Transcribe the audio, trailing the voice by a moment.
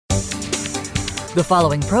The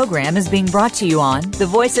following program is being brought to you on the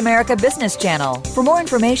Voice America Business Channel. For more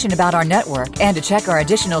information about our network and to check our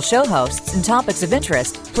additional show hosts and topics of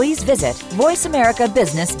interest, please visit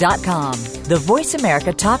voiceamericabusiness.com. The Voice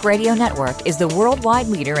America Talk Radio Network is the worldwide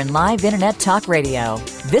leader in live Internet talk radio.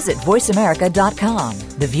 Visit voiceamerica.com.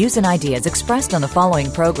 The views and ideas expressed on the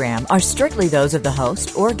following program are strictly those of the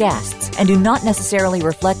host or guests and do not necessarily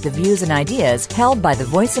reflect the views and ideas held by the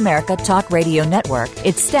Voice America Talk Radio Network,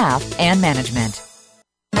 its staff, and management.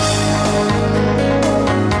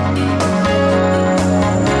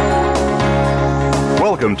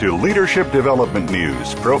 Welcome to Leadership Development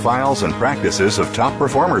News, profiles and practices of top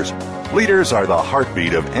performers. Leaders are the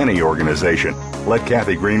heartbeat of any organization. Let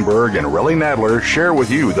Kathy Greenberg and Relly Nadler share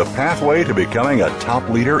with you the pathway to becoming a top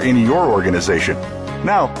leader in your organization.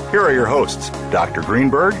 Now, here are your hosts, Dr.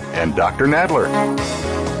 Greenberg and Dr. Nadler.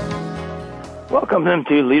 Welcome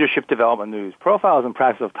to Leadership Development News, profiles and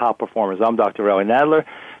practices of top performers. I'm Dr. Relly Nadler.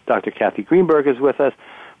 Dr. Kathy Greenberg is with us,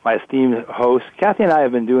 my esteemed host. Kathy and I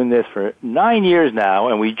have been doing this for 9 years now,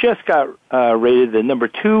 and we just got rated the number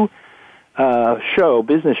 2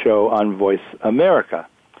 business show on Voice America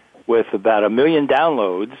with about 1 million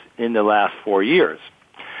downloads in the last 4 years.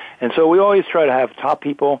 And so we always try to have top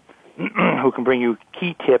people who can bring you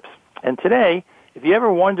key tips. And today, if you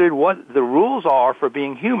ever wondered what the rules are for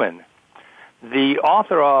being human, the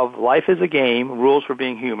author of Life is a Game, Rules for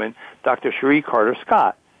Being Human, Dr. Chérie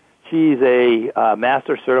Carter-Scott. She's a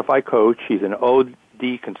Master Certified Coach. She's an OD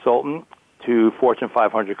consultant to Fortune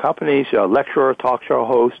 500 companies. She's a lecturer, talk show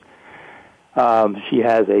host. She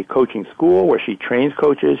has a coaching school where she trains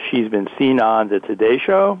coaches. She's been seen on The Today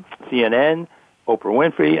Show, CNN, Oprah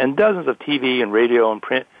Winfrey, and dozens of TV and radio and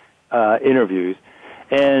print interviews.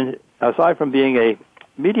 And aside from being a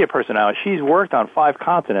media personality, she's worked on 5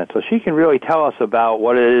 continents, so she can really tell us about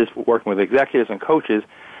what it is working with executives and coaches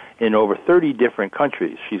in over 30 different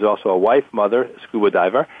countries. She's also a wife, mother, scuba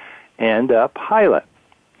diver, and a pilot.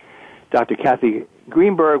 Dr. Kathy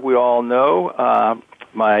Greenberg, we all know,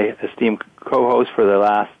 my esteemed co-host for the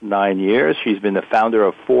last 9 years. She's been the founder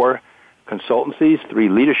of 4 consultancies, 3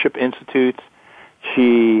 leadership institutes.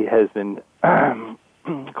 She has been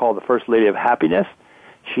called the First Lady of Happiness.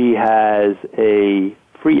 She has a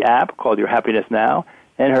free app called Your Happiness Now,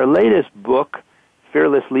 and her latest book,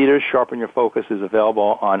 Fearless Leaders, Sharpen Your Focus, is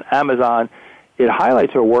available on Amazon. It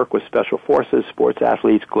highlights her work with special forces, sports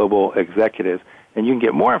athletes, global executives, and you can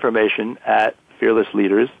get more information at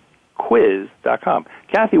fearlessleadersquiz.com.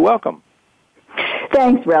 Kathy, welcome.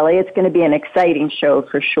 Thanks, Relly. It's going to be an exciting show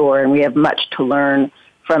for sure, and we have much to learn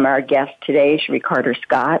from our guest today, Chérie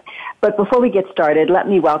Carter-Scott. But before we get started, let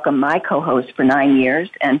me welcome my co-host for 9 years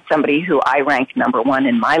and somebody who I rank number 1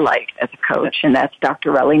 in my life as a coach, and that's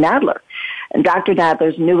Dr. Relly Nadler. And Dr.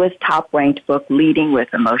 Nadler's newest top-ranked book, Leading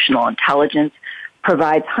with Emotional Intelligence,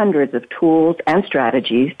 provides hundreds of tools and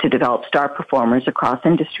strategies to develop star performers across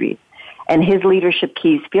industries. And his Leadership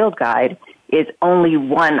Keys Field Guide is only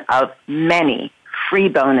one of many free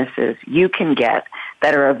bonuses you can get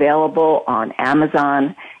that are available on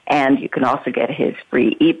Amazon, and you can also get his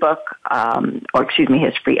free ebook,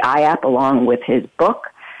 his free iApp along with his book,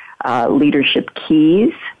 Leadership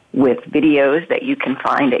Keys, with videos that you can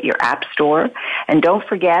find at your app store. And don't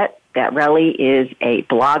forget that Relly is a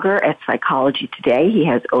blogger at Psychology Today. He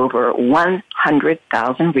has over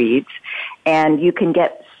 100,000 reads, and you can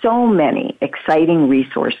get so many exciting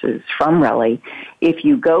resources from Relly if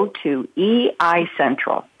you go to EI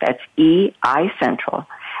Central, that's EI Central,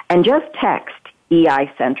 and just text EI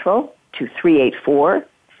Central to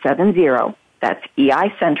 38470, that's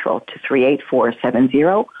EI Central to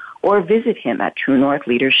 38470, or visit him at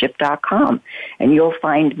TrueNorthLeadership.com, and you'll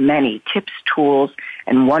find many tips, tools,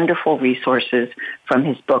 and wonderful resources from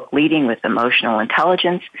his book, Leading with Emotional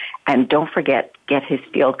Intelligence. And don't forget, get his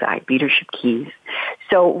field guide, Leadership Keys.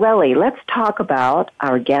 So, Relly, let's talk about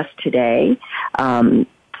our guest today.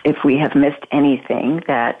 If we have missed anything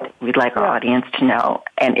that we'd like our audience to know.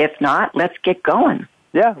 And if not, let's get going.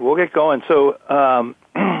 Yeah, we'll get going. So,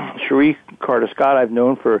 Chérie Carter-Scott, I've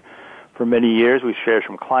known for many years. We've shared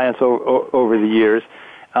some clients over the years.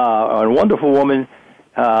 A wonderful woman.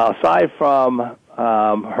 Aside from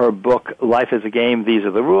her book, Life is a Game, These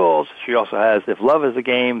Are the Rules, she also has If Love is a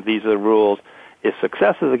Game, These Are the Rules. If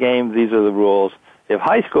Success is a Game, These Are the Rules. If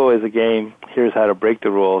High School is a Game, Here's How to Break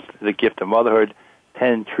the Rules. The Gift of Motherhood,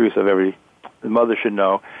 10 Truths of Every Mother Should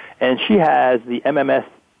Know. And she has the MMS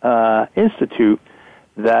Institute,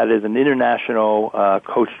 that is an international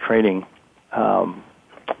coach training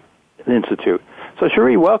institute. So,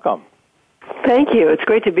 Cherie, welcome. Thank you. It's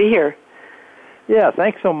great to be here. Yeah,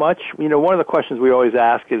 thanks so much. You know, one of the questions we always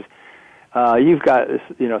ask is, you've got,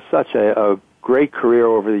 such a great career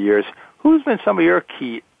over the years. Who's been some of your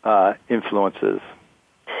key influences?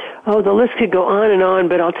 Oh, the list could go on,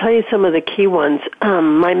 but I'll tell you some of the key ones.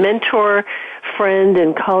 My mentor, friend,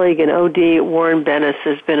 and colleague in OD, Warren Bennis,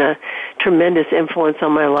 has been a tremendous influence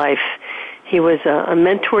on my life. He was a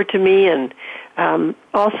mentor to me and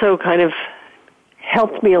also kind of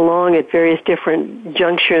helped me along at various different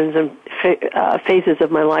junctions and phases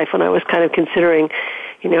of my life when I was kind of considering,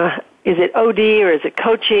 is it OD or is it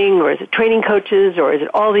coaching or is it training coaches or is it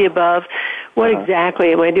all the above? What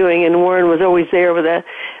exactly am I doing? And Warren was always there with a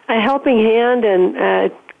helping hand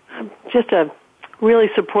and just a really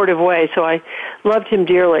supportive way, so I loved him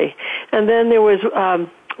dearly. And then there was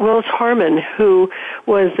Willis Harmon, who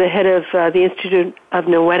was the head of the Institute of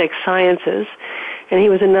Noetic Sciences, and he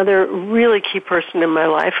was another really key person in my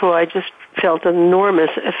life who I just felt enormous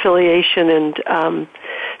affiliation and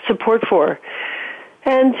support for.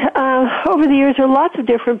 And over the years, there are lots of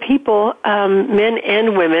different people, men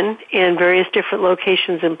and women, in various different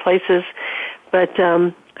locations and places. But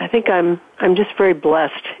I think I'm just very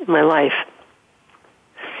blessed in my life.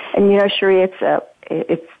 And Cherie,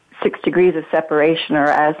 it's 6 degrees of separation, or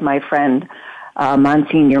as my friend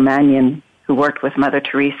Monsignor Mannion, who worked with Mother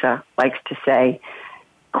Teresa, likes to say,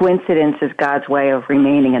 coincidence is God's way of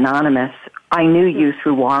remaining anonymous. I knew you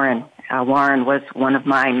through Warren. Warren was one of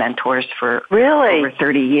my mentors for over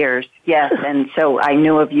 30 years. Yes, and so I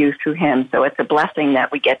knew of you through him. So it's a blessing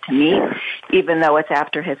that we get to meet, even though it's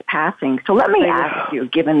after his passing. So let me ask you,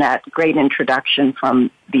 given that great introduction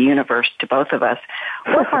from the universe to both of us,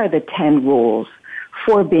 what are the 10 rules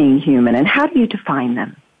for being human, and how do you define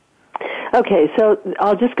them? Okay, so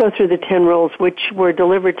I'll just go through the 10 rules, which were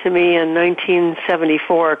delivered to me in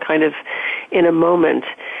 1974, kind of in a moment.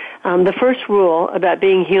 The first rule about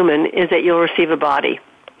being human is that you'll receive a body.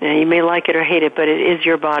 Now, you may like it or hate it, but it is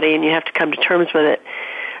your body, and you have to come to terms with it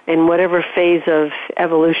in whatever phase of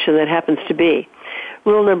evolution that happens to be.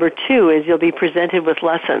 Rule number 2 is you'll be presented with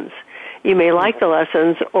lessons. You may like the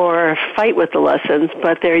lessons or fight with the lessons,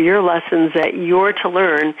 but they're your lessons that you're to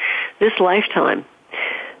learn this lifetime.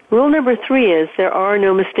 Rule number 3 is there are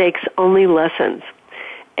no mistakes, only lessons.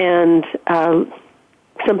 And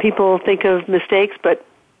some people think of mistakes, but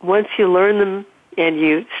once you learn them and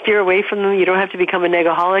you steer away from them, you don't have to become a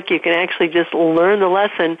negaholic. You can actually just learn the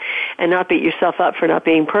lesson and not beat yourself up for not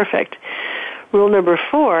being perfect. Rule number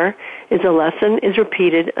 4 is a lesson is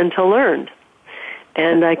repeated until learned.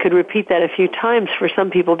 And I could repeat that a few times for some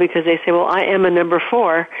people because they say, well, I am a number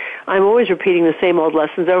 4. I'm always repeating the same old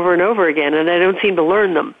lessons over and over again, and I don't seem to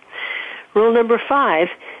learn them. Rule number 5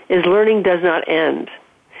 is learning does not end.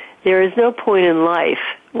 There is no point in life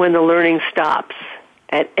when the learning stops.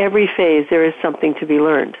 At every phase, there is something to be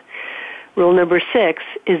learned. Rule number 6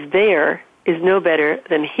 is there is no better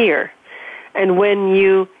than here. And when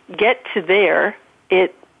you get to there,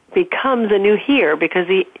 it becomes a new here because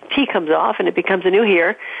the T comes off and it becomes a new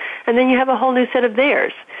here, and then you have a whole new set of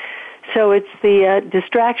theirs. So it's the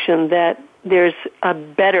distraction that there's a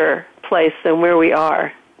better place than where we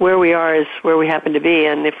are. Where we are is where we happen to be,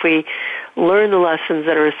 and if we learn the lessons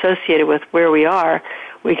that are associated with where we are,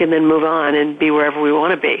 we can then move on and be wherever we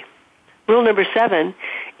want to be. Rule number 7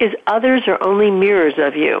 is others are only mirrors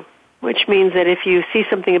of you, which means that if you see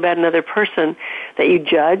something about another person that you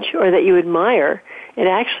judge or that you admire, it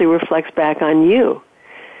actually reflects back on you.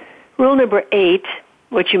 Rule number 8,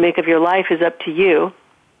 what you make of your life is up to you,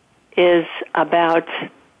 is about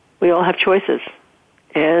we all have choices.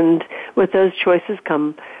 And with those choices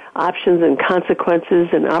come options and consequences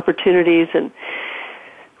and opportunities, and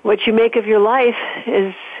what you make of your life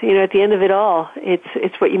is, at the end of it all,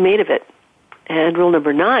 it's what you made of it. And rule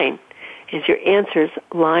number 9 is your answers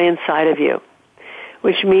lie inside of you,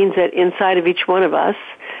 which means that inside of each one of us,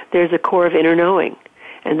 there's a core of inner knowing.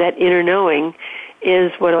 And that inner knowing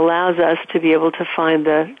is what allows us to be able to find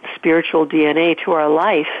the spiritual DNA to our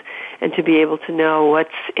life and to be able to know what's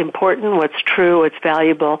important, what's true, what's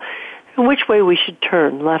valuable, and which way we should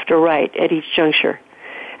turn, left or right, at each juncture.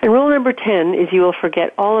 And rule number 10 is you will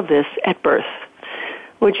forget all of this at birth,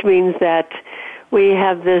 which means that we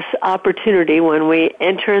have this opportunity when we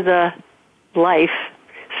enter the life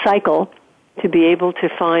cycle to be able to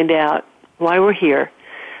find out why we're here,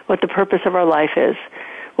 what the purpose of our life is,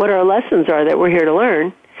 what our lessons are that we're here to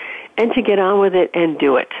learn, and to get on with it and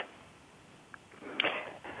do it.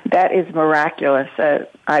 That is miraculous.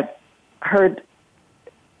 I've heard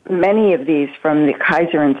many of these from the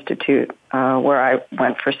Kaiser Institute, where I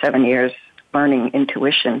went for 7 years learning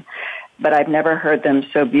intuition, but I've never heard them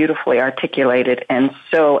so beautifully articulated and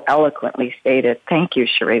so eloquently stated. Thank you,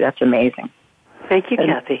 Cherie. That's amazing. Thank you,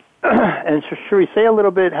 Kathy. And so, Cherie, say a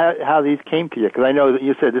little bit how these came to you, because I know that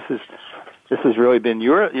you said this is this has really been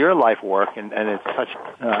your life work, and it's touched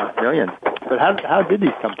millions. But how did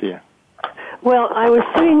these come to you? Well, I was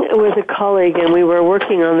sitting with a colleague, and we were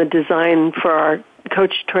working on the design for our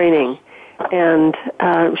coach training, and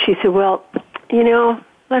she said, well,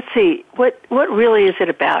 let's see, what really is it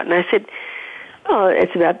about? And I said, oh,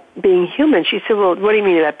 it's about being human. She said, well, what do you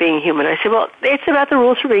mean about being human? I said, well, it's about the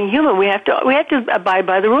rules for being human. We have to abide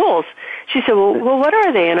by the rules. She said, well, what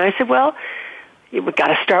are they? And I said, well, we've got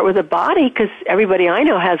to start with a body because everybody I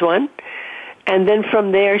know has one. And then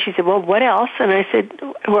from there, she said, well, what else? And I said,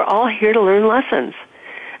 we're all here to learn lessons.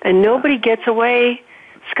 And nobody gets away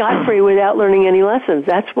scot-free without learning any lessons.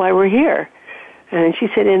 That's why we're here. And she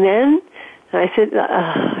said, and then? And I said,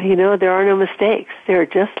 there are no mistakes. There are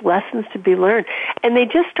just lessons to be learned. And they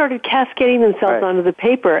just started cascading themselves onto the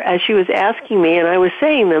paper as she was asking me, and I was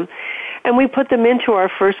saying them. And we put them into our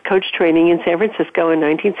first coach training in San Francisco in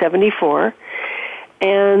 1974.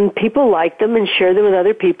 And people liked them and shared them with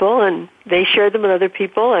other people, and they shared them with other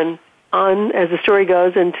people, and on, as the story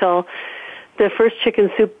goes, until the first Chicken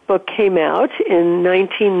Soup book came out in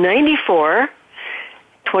 1994,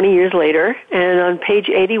 20 years later, and on page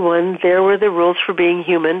 81, there were the rules for being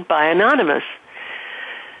human by Anonymous.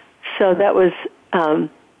 So that was an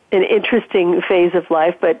interesting phase of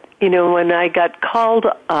life, but, when I got called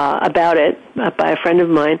about it by a friend of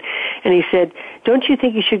mine, and he said, don't you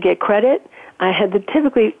think you should get credit? I had the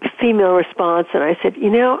typically female response, and I said,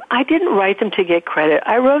 I didn't write them to get credit.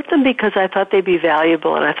 I wrote them because I thought they'd be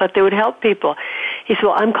valuable, and I thought they would help people. He said,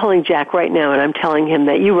 well, I'm calling Jack right now, and I'm telling him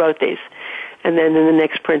that you wrote these. And then in the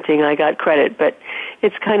next printing, I got credit. But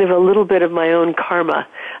it's kind of a little bit of my own karma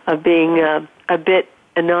of being a bit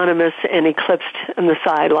anonymous and eclipsed on the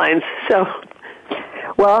sidelines. So,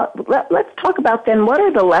 well, let's talk about then what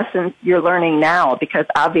are the lessons you're learning now? Because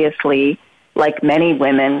obviously, like many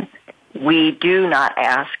women, we do not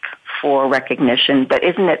ask for recognition, but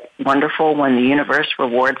isn't it wonderful when the universe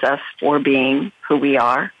rewards us for being who we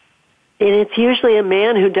are? And it's usually a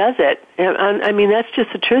man who does it. I mean, that's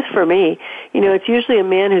just the truth for me. It's usually a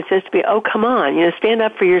man who says to me, oh, come on, stand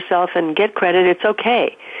up for yourself and get credit. It's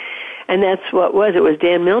okay. And that's what it was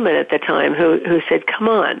Dan Millman at the time who said, come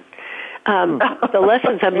on. The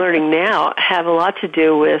lessons I'm learning now have a lot to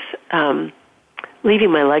do with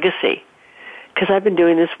leaving my legacy. Because I've been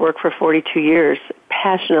doing this work for 42 years,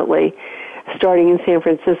 passionately, starting in San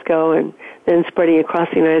Francisco and then spreading across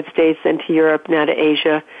the United States, then to Europe, now to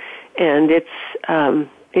Asia. And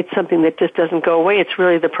it's something that just doesn't go away. It's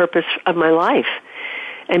really the purpose of my life.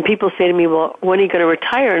 And people say to me, well, when are you going to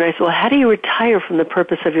retire? And I say, well, how do you retire from the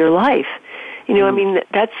purpose of your life? I mean,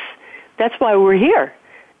 that's why we're here.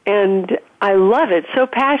 And I love it so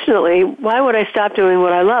passionately. Why would I stop doing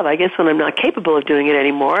what I love? I guess when I'm not capable of doing it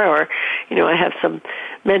anymore, or, I have some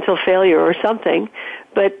mental failure or something.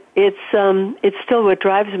 But it's still what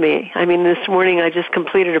drives me. I mean, this morning I just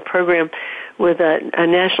completed a program with a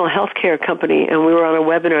national healthcare company, and we were on a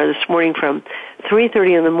webinar this morning from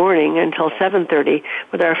 3:30 in the morning until 7:30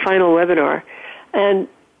 with our final webinar. And,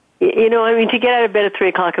 to get out of bed at 3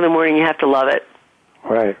 o'clock in the morning, you have to love it.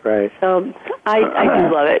 Right. So I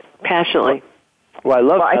do love it passionately. Well, I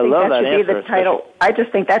love that should be the title. I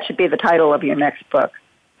just think that should be the title of your next book.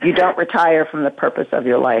 You don't retire from the purpose of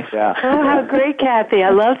your life. Yeah. Oh, how great, Kathy! I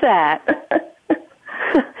love that.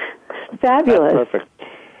 Fabulous. That's perfect.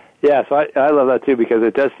 Yeah, so I love that too because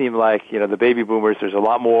it does seem like the baby boomers. There's a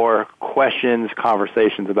lot more questions,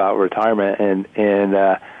 conversations about retirement,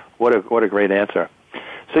 and what a great answer.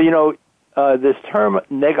 So this term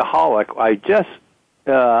negaholic,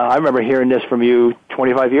 I remember hearing this from you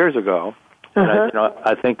 25 years ago. And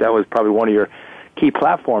I think that was probably one of your key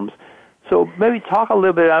platforms. So maybe talk a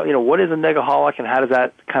little bit about, what is a negaholic and how does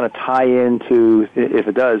that kind of tie into, if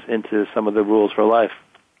it does, into some of the rules for life?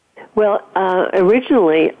 Well,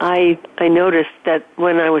 originally I noticed that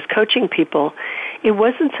when I was coaching people, it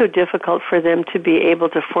wasn't so difficult for them to be able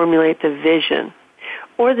to formulate the vision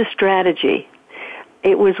or the strategy.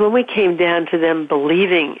 It was when we came down to them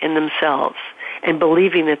believing in themselves and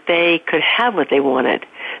believing that they could have what they wanted,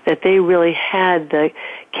 that they really had the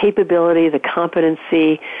capability, the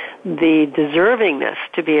competency, the deservingness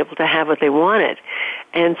to be able to have what they wanted.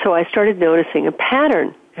 And so I started noticing a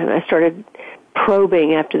pattern, and I started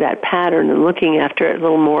probing after that pattern and looking after it a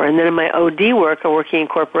little more. And then in my OD work, working in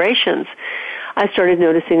corporations, I started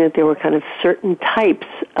noticing that there were kind of certain types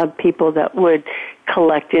of people that would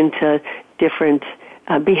collect into different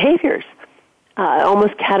behaviors.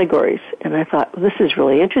 Almost categories. And I thought, well, this is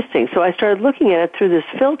really interesting. So I started looking at it through this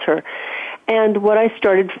filter. And what I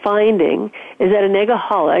started finding is that a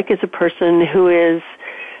negaholic is a person who is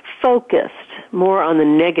focused more on the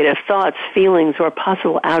negative thoughts, feelings, or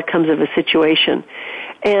possible outcomes of a situation.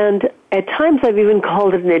 And at times I've even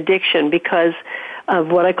called it an addiction because of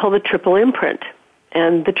what I call the triple imprint.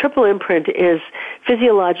 And the triple imprint is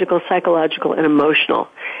physiological, psychological, and emotional.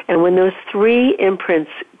 And when those three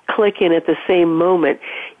imprints click in at the same moment,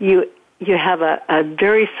 you have a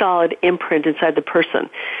very solid imprint inside the person,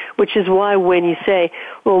 which is why when you say,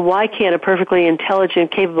 well, why can't a perfectly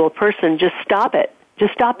intelligent, capable person just stop it?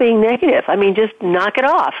 Just stop being negative. I mean, just knock it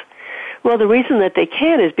off. Well, the reason that they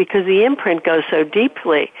can is because the imprint goes so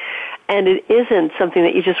deeply, and it isn't something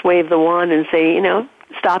that you just wave the wand and say,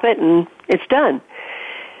 stop it and it's done.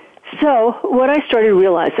 So what I started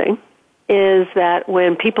realizing is that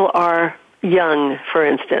when people are young, for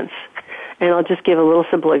instance, and I'll just give a little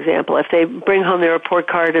simple example. If they bring home their report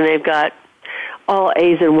card and they've got all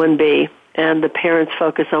A's and one B, and the parents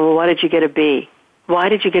focus on, well, why did you get a B? Why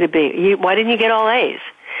did you get a B? Why didn't you get all A's?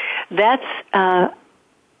 That's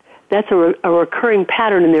a recurring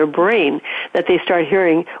pattern in their brain that they start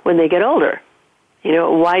hearing when they get older.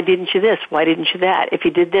 Why didn't you this? Why didn't you that? If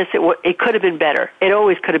you did this, it could have been better. It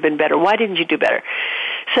always could have been better. Why didn't you do better?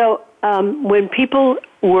 So when people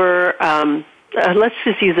were, let's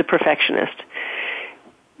just use a perfectionist.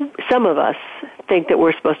 Some of us think that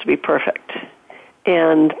we're supposed to be perfect.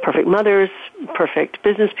 And perfect mothers, perfect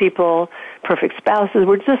business people, perfect spouses,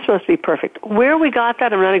 we're just supposed to be perfect. Where we got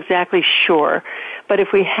that, I'm not exactly sure. But if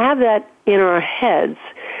we have that in our heads,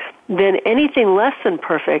 then anything less than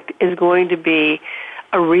perfect is going to be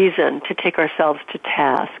a reason to take ourselves to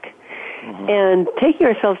task. Mm-hmm. And taking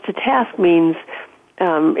ourselves to task means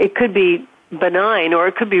it could be benign or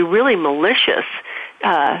it could be really malicious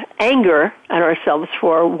anger at ourselves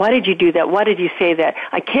for, why did you do that? Why did you say that?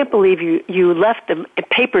 I can't believe you left the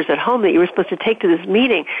papers at home that you were supposed to take to this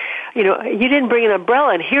meeting. You didn't bring an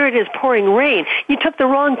umbrella, and here it is pouring rain. You took the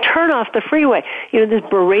wrong turn off the freeway. This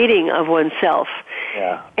berating of oneself.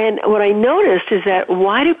 Yeah. And what I noticed is that,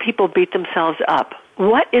 why do people beat themselves up?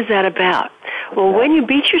 What is that about? Well, when you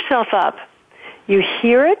beat yourself up, you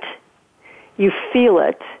hear it, you feel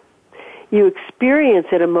it, you experience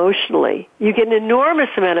it emotionally. You get an enormous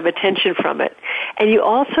amount of attention from it. And you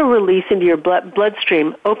also release into your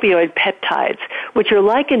bloodstream opioid peptides, which are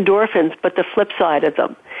like endorphins, but the flip side of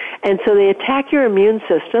them. And so they attack your immune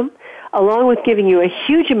system, along with giving you a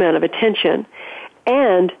huge amount of attention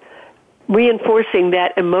and reinforcing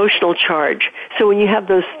that emotional charge. So when you have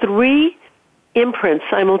those three imprints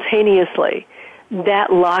simultaneously,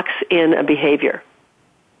 that locks in a behavior.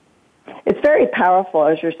 It's very powerful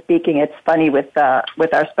as you're speaking. It's funny with our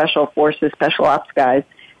special forces, special ops guys.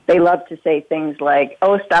 They love to say things like,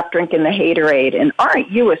 oh, stop drinking the Haterade, and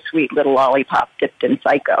aren't you a sweet little lollipop dipped in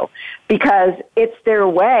psycho? Because it's their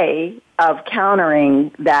way of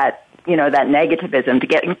countering that, that negativism,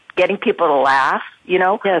 to getting people to laugh,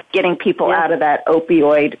 yes. Getting people out of that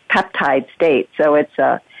opioid peptide state. So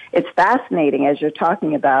it's fascinating as you're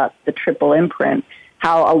talking about the triple imprint,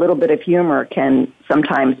 how a little bit of humor can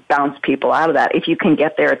sometimes bounce people out of that if you can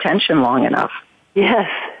get their attention long enough. Yes,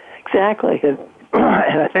 exactly. And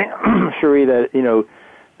I think, Cherie, that,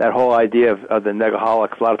 that whole idea of the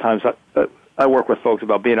Negaholics, a lot of times I work with folks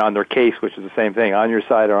about being on their case, which is the same thing, on your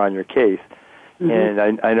side or on your case. Mm-hmm.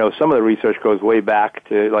 And I know some of the research goes way back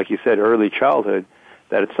to, like you said, early childhood,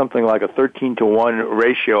 that it's something like a 13-to-1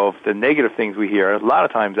 ratio of the negative things we hear. A lot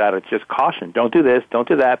of times that it's just caution. Don't do this, don't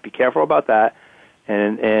do that, be careful about that.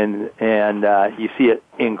 And you see it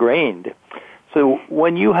ingrained. So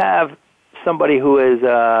when you have somebody who is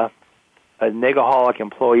a negaholic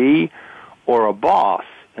employee or a boss,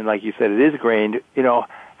 and like you said, it is ingrained,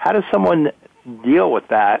 how does someone deal with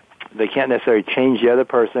that? They can't necessarily change the other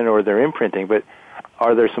person or their imprinting, but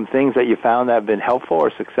are there some things that you found that have been helpful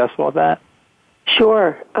or successful at that?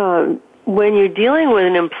 Sure. When you're dealing with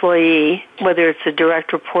an employee, whether it's a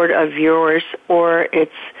direct report of yours or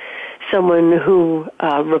it's someone who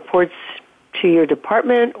reports to your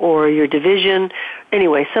department or your division,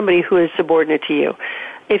 anyway, somebody who is subordinate to you.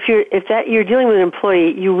 If you're dealing with an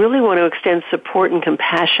employee, you really want to extend support and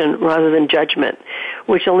compassion rather than judgment,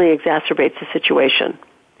 which only exacerbates the situation.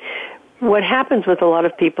 What happens with a lot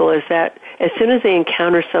of people is that as soon as they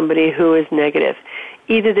encounter somebody who is negative,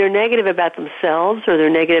 either they're negative about themselves or they're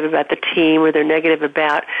negative about the team or they're negative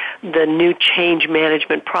about the new change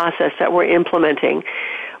management process that we're implementing,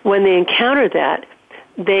 when they encounter that,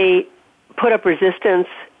 they put up resistance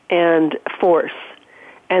and force.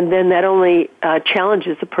 And then that only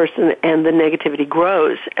challenges the person and the negativity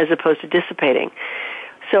grows as opposed to dissipating.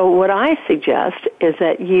 So what I suggest is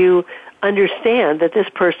that you understand that this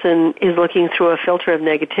person is looking through a filter of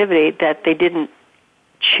negativity that they didn't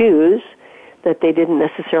choose, that they didn't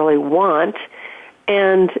necessarily want,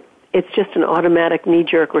 and it's just an automatic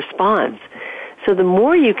knee-jerk response. So the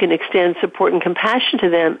more you can extend support and compassion to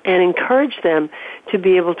them and encourage them to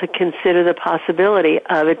be able to consider the possibility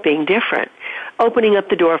of it being different, opening up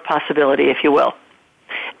the door of possibility, if you will.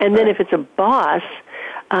 And then if it's a boss,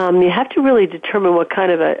 you have to really determine what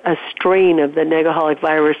kind of a strain of the negaholic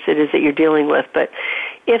virus it is that you're dealing with. But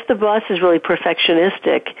if the boss is really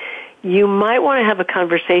perfectionistic, you might want to have a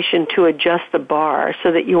conversation to adjust the bar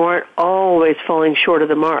so that you aren't always falling short of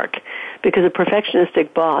the mark. Because a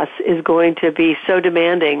perfectionistic boss is going to be so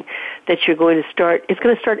demanding that it's going to start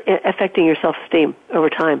affecting your self-esteem over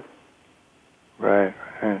time. Right.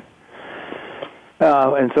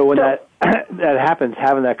 And so when that happens,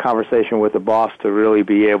 having that conversation with the boss to really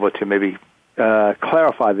be able to maybe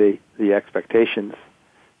clarify the expectations.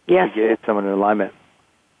 Yes. To get someone in alignment.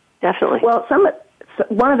 Definitely. Well,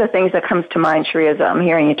 one of the things that comes to mind, Cherie, as I'm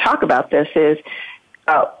hearing you talk about this is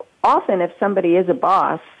often if somebody is a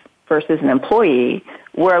boss versus an employee,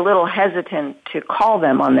 we're a little hesitant to call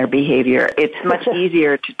them on their behavior. It's much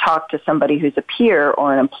easier to talk to somebody who's a peer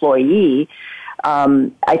or an employee.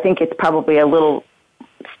 I think it's probably a little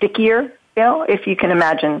stickier, if you can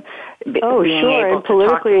imagine being able and to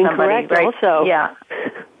politically talk to somebody, incorrect right? also.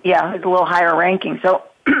 Yeah, it's a little higher ranking. So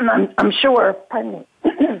I'm sure,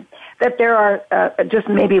 that there are just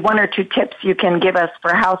maybe one or two tips you can give us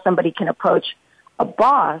for how somebody can approach a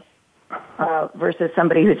boss versus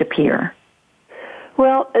somebody who's a peer.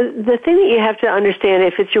 Well, the thing that you have to understand,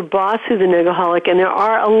 if it's your boss who's a negaholic, and there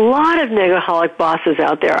are a lot of negaholic bosses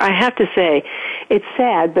out there, I have to say, it's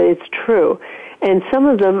sad, but it's true. And some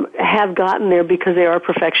of them have gotten there because they are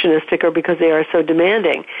perfectionistic or because they are so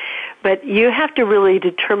demanding. But you have to really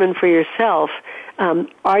determine for yourself,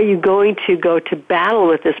 are you going to go to battle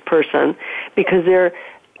with this person because they're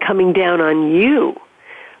coming down on you?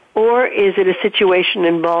 Or is it a situation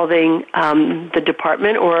involving the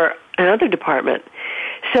department or another department?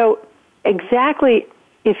 So exactly,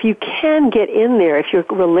 if you can get in there, if you're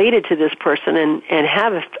related to this person and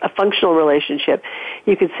have a functional relationship,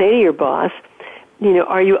 you could say to your boss,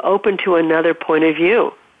 are you open to another point of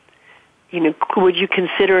view? Would you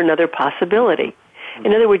consider another possibility?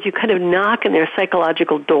 In other words, you kind of knock on their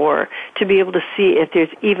psychological door to be able to see if there's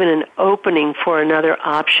even an opening for another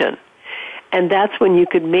option. And that's when you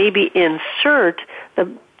could maybe insert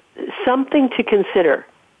something to consider.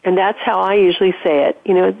 And that's how I usually say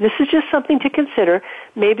it. This is just something to consider.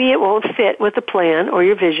 Maybe it won't fit with the plan or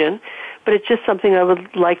your vision, but it's just something I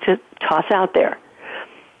would like to toss out there.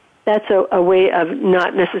 That's a way of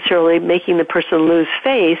not necessarily making the person lose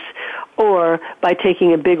face or by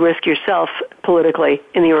taking a big risk yourself politically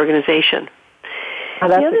in the organization.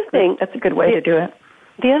 That's a good way to do it.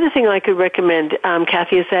 The other thing I could recommend,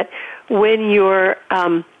 Kathy, is that when you're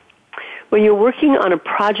working on a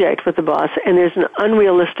project with the boss and there's an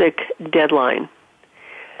unrealistic deadline,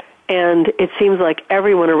 and it seems like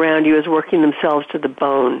everyone around you is working themselves to the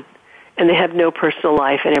bone, and they have no personal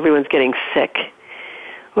life, and everyone's getting sick,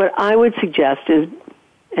 what I would suggest is,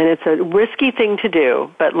 and it's a risky thing to do,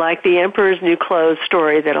 but like the Emperor's New Clothes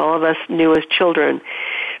story that all of us knew as children,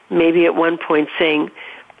 maybe at one point saying,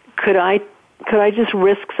 could I just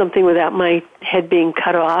risk something without my head being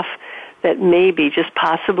cut off, that maybe, just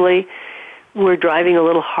possibly, we're driving a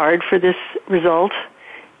little hard for this result?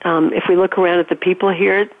 If we look around at the people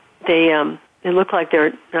here, they look like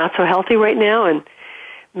they're not so healthy right now, and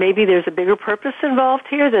maybe there's a bigger purpose involved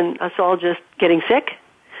here than us all just getting sick.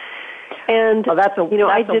 And I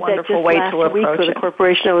did that just last week with a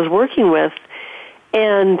corporation I was working with,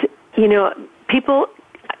 and people,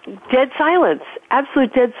 dead silence,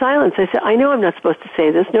 absolute dead silence. I said, I know I'm not supposed to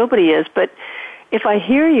say this, nobody is, but if I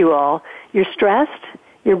hear you all, you're stressed,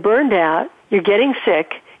 you're burned out, you're getting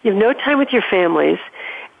sick, you have no time with your families,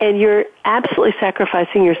 and you're absolutely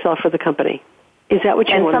sacrificing yourself for the company. Is that what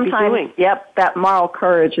you want to be doing? Yep, that moral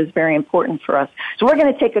courage is very important for us. So we're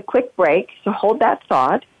going to take a quick break, so hold that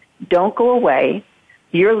thought. Don't go away.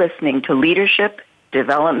 You're listening to Leadership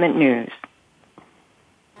Development News.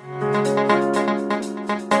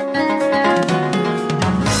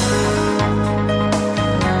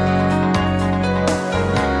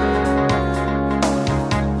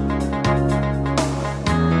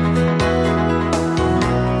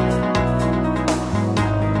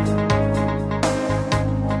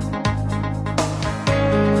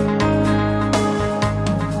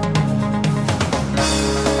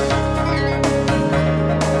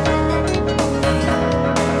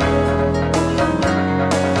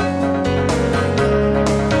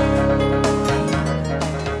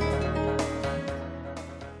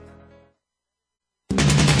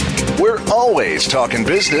 always talking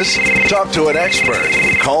business. Talk to an expert.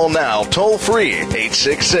 Call now toll free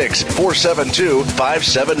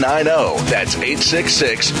 866-472-5790. That's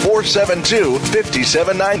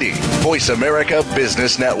 866-472-5790. Voice America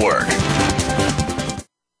Business Network.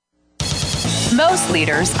 Most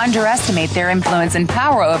leaders underestimate their influence and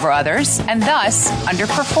power over others and thus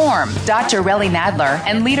underperform. Dr. Relly Nadler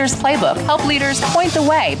and Leaders Playbook help leaders point the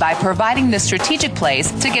way by providing the strategic plays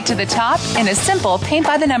to get to the top in a simple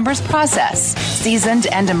paint-by-the-numbers process. Seasoned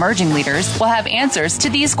and emerging leaders will have answers to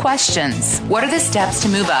these questions. What are the steps to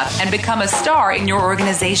move up and become a star in your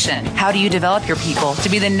organization? How do you develop your people to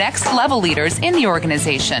be the next level leaders in the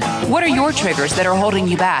organization? What are your triggers that are holding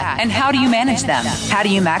you back, and how do you manage them? How do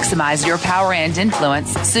you maximize your power and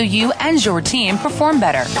influence so you and your team perform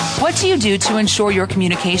better? What do you do to ensure your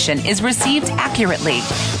communication is received accurately?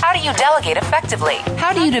 How do you delegate effectively?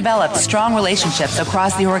 How do you develop strong relationships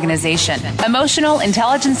across the organization? Emotional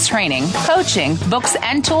intelligence training, coaching, books,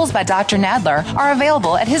 and tools by Dr. Nadler are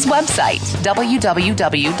available at his website,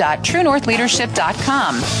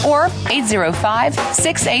 www.truenorthleadership.com or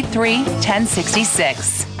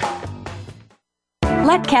 805-683-1066.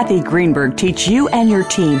 Let Kathy Greenberg teach you and your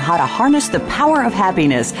team how to harness the power of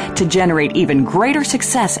happiness to generate even greater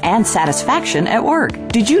success and satisfaction at work.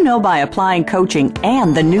 Did you know by applying coaching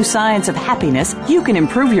and the new science of happiness, you can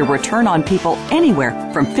improve your return on people anywhere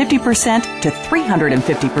from 50% to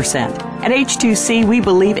 350%? At H2C, we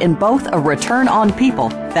believe in both a return on people,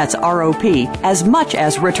 that's ROP, as much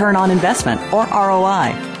as return on investment, or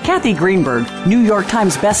ROI. Kathy Greenberg, New York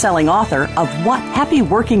Times bestselling author of What Happy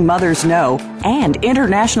Working Mothers Know and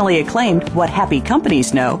internationally acclaimed What Happy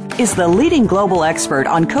Companies Know, is the leading global expert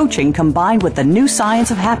on coaching combined with the new science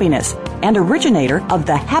of happiness and originator of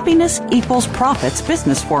the Happiness Equals Profits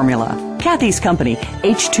business formula. Kathy's company,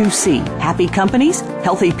 H2C, Happy Companies,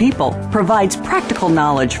 Healthy People, provides practical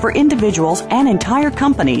knowledge for individuals and entire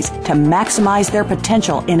companies to maximize their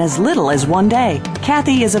potential in as little as one day.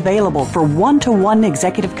 Kathy is available for one-to-one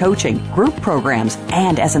executive coaching, group programs,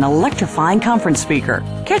 and as an electrifying conference speaker.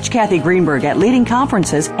 Catch Kathy Greenberg at leading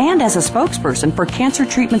conferences and as a spokesperson for Cancer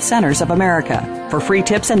Treatment Centers of America. For free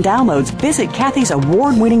tips and downloads, visit Kathy's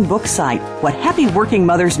award-winning book site,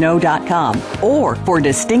 whathappyworkingmothersknow.com. Or for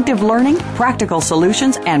distinctive learning, practical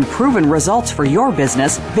solutions, and proven results for your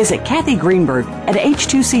business, visit Kathy Greenberg at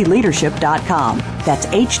h2cleadership.com. That's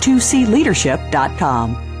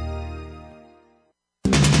h2cleadership.com.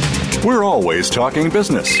 We're always talking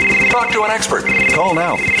business. Talk to an expert. Call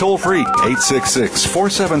now, toll free,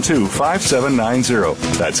 866-472-5790.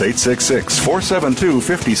 That's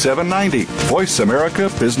 866-472-5790. Voice America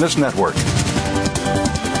Business Network.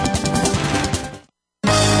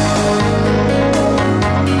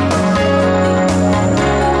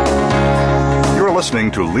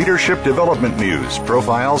 Listening to Leadership Development News,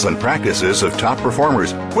 profiles and practices of top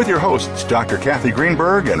performers with your hosts, Dr. Kathy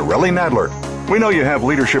Greenberg and Relly Nadler. We know you have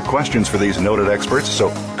leadership questions for these noted experts,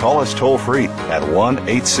 so call us toll-free at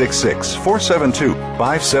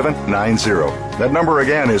 1-866-472-5790. That number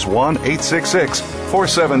again is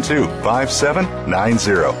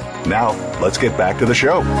 1-866-472-5790. Now, let's get back to the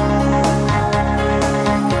show.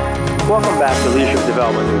 Welcome back to Leadership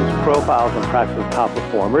Development News, profiles and practices of top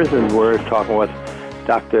performers, and we're talking with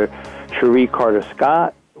Dr. Chérie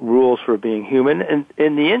Carter-Scott, rules for being human. And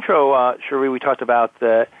in the intro, Cherie, we talked about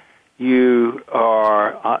that you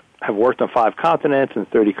have worked on 5 continents and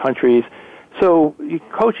 30 countries. So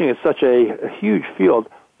coaching is such a huge field.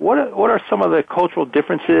 What are some of the cultural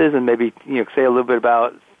differences, and maybe say a little bit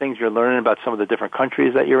about things you're learning about some of the different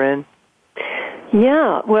countries that you're in?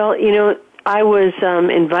 Yeah, well, I was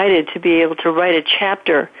invited to be able to write a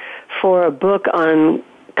chapter for a book on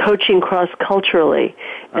coaching cross-culturally,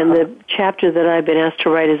 and the chapter that I've been asked to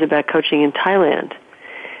write is about coaching in Thailand.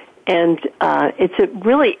 And it's a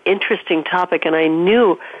really interesting topic, and I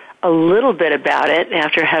knew a little bit about it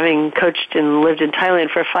after having coached and lived in Thailand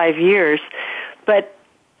for 5 years. But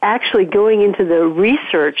actually going into the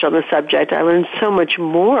research on the subject, I learned so much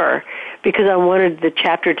more because I wanted the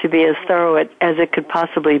chapter to be as thorough as it could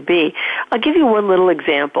possibly be. I'll give you one little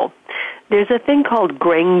example. There's a thing called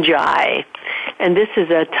greng jai, and this is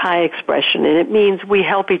a Thai expression, and it means we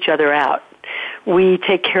help each other out. We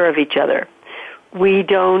take care of each other. We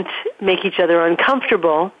don't make each other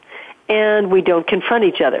uncomfortable, and we don't confront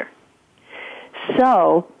each other.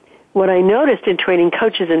 So what I noticed in training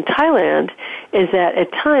coaches in Thailand is that at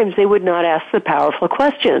times they would not ask the powerful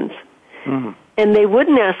questions. Mm-hmm. And they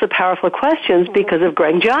wouldn't ask the powerful questions because of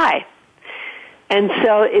greng jai. And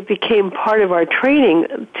so it became part of our training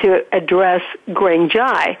to address greng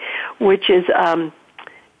jai, which is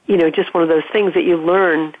just one of those things that you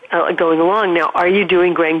learn going along. Now, are you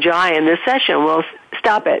doing Grang Jai in this session? Well,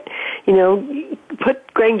 stop it.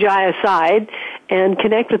 Put Grang Jai aside and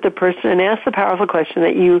connect with the person and ask the powerful question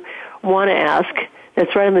that you want to ask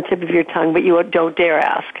that's right on the tip of your tongue, but you don't dare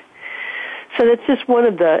ask. So that's just one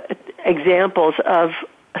of the examples of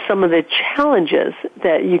some of the challenges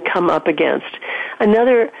that you come up against.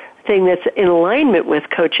 Another thing that's in alignment with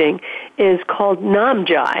coaching is called Nam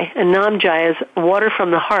Jai, and Nam Jai is water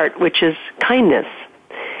from the heart, which is kindness.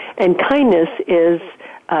 And kindness is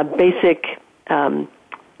basic, kind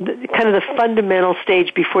of the fundamental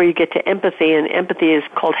stage before you get to empathy, and empathy is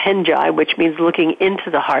called Henjai, which means looking into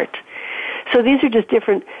the heart. So these are just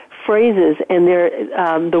different phrases, and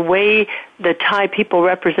they're the way the Thai people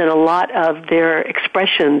represent a lot of their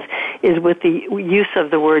expressions is with the use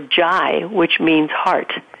of the word Jai, which means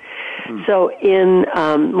heart. So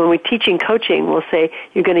when we're teaching coaching, we'll say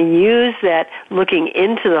you're going to use that looking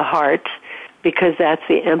into the heart because that's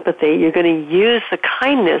the empathy. You're going to use the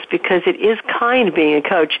kindness because it is kind being a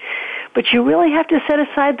coach. But you really have to set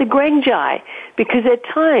aside the Grang Jai because at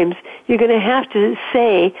times you're going to have to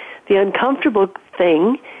say the uncomfortable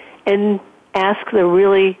thing and ask the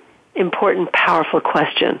really important, powerful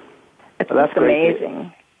question. That's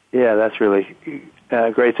amazing. Yeah, that's really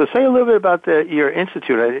great. So say a little bit about your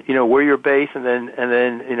institute, where you're based, and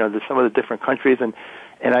then some of the different countries, and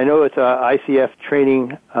I know it's a ICF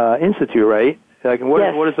Training Institute, right? Yes.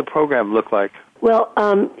 What does the program look like? Well,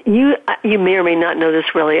 you may or may not know this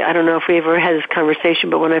really. I don't know if we ever had this conversation,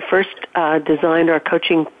 but when I first designed our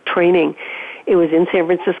coaching training, it was in San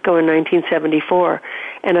Francisco in 1974,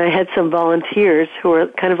 and I had some volunteers who were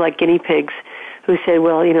kind of like guinea pigs who said,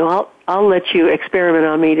 well, I'll let you experiment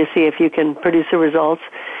on me to see if you can produce the results.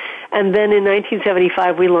 And then in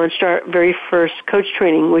 1975, we launched our very first coach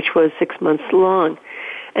training, which was 6 months long.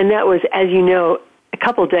 And that was, as you know, a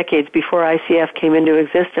couple decades before ICF came into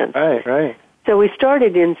existence. Right. So we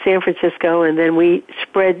started in San Francisco, and then we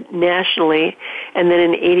spread nationally. And then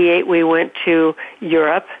in 88, we went to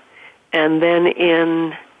Europe. And then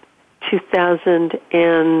in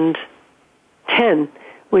 2010,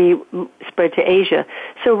 we spread to Asia.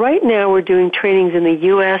 So right now we're doing trainings in the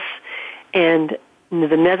U.S. and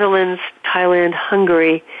the Netherlands, Thailand,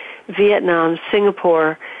 Hungary, Vietnam,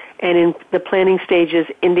 Singapore, and in the planning stages,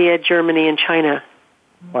 India, Germany, and China.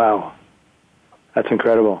 Wow. That's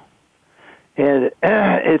incredible. And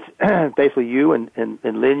it's basically you and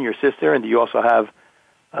Lynn, your sister, and do you also have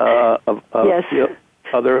yes.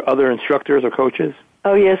 Other instructors or coaches?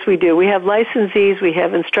 Oh, yes, we do. We have licensees, we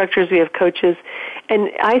have instructors, we have coaches, and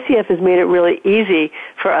ICF has made it really easy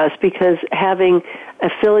for us because having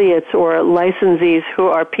affiliates or licensees who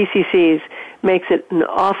are PCCs makes it an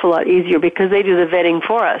awful lot easier because they do the vetting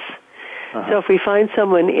for us. Uh-huh. So if we find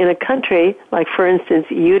someone in a country, like for instance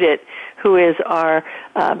Judith, who is our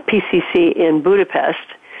PCC in Budapest,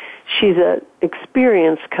 she's an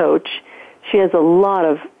experienced coach. She has a lot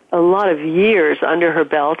of years under her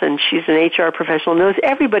belt, and she's an HR professional, knows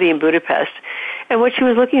everybody in Budapest. And what she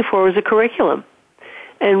was looking for was a curriculum.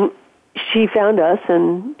 And she found us,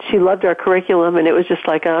 and she loved our curriculum, and it was just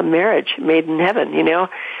like a marriage made in heaven,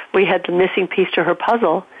 We had the missing piece to her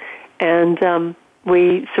puzzle, and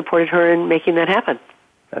we supported her in making that happen.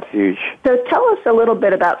 That's huge. So tell us a little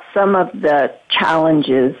bit about some of the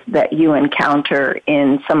challenges that you encounter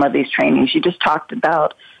in some of these trainings. You just talked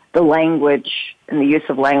about the language and the use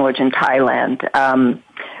of language in Thailand,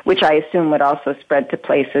 which I assume would also spread to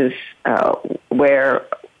places where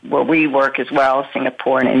we work as well,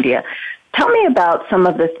 Singapore and India. Tell me about some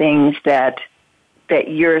of the things that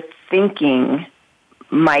you're thinking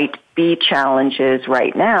might be challenges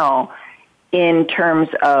right now in terms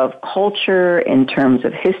of culture, in terms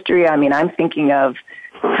of history. I mean, I'm thinking of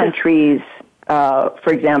countries,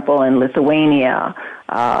 for example, in Lithuania,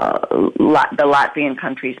 the Latvian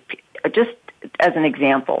countries, just as an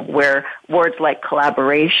example, where words like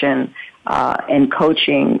collaboration and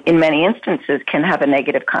coaching, in many instances, can have a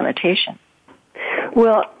negative connotation.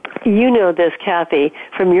 Well, you know this, Kathy,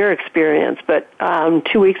 from your experience, but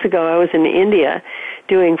 2 weeks ago I was in India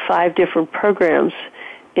doing 5 different programs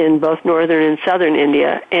in both northern and southern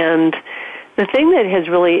India, and the thing that has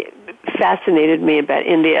really fascinated me about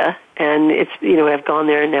India, and it's, I've gone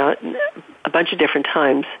there now a bunch of different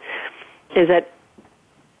times, is that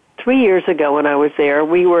 3 years ago when I was there,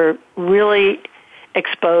 we were really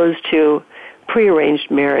exposed to prearranged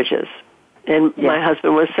marriages. And my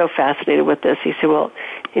husband was so fascinated with this. He said, well,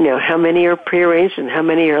 how many are prearranged and how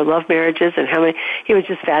many are love marriages and how many? He was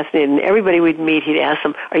just fascinated. And everybody we'd meet, he'd ask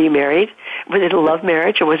them, are you married? Was it a love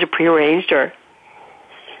marriage or was it prearranged? Or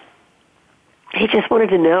he just wanted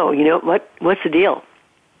to know, what's the deal?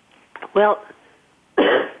 Well,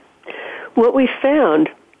 what we found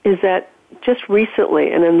is that just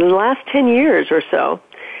recently, and in the last 10 years or so,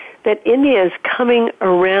 that India is coming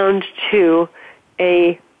around to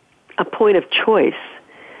a point of choice,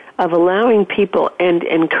 of allowing people and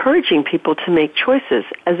encouraging people to make choices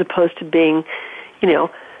as opposed to being,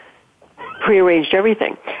 prearranged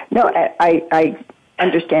everything. No, I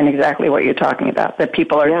understand exactly what you're talking about, that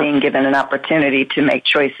people are being given an opportunity to make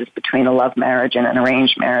choices between a love marriage and an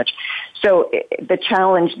arranged marriage. So the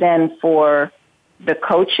challenge then for the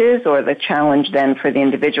coaches, or the challenge then for the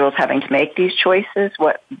individuals having to make these choices,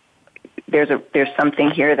 there's something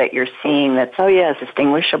here that you're seeing that's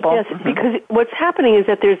distinguishable? Yes, because what's happening is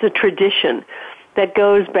that there's a tradition that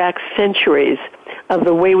goes back centuries of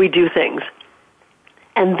the way we do things.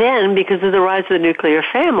 And then, because of the rise of the nuclear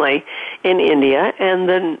family in India and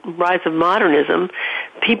the rise of modernism,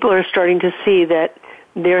 people are starting to see that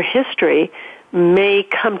their history may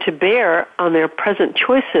come to bear on their present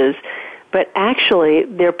choices, but actually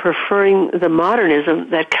they're preferring the modernism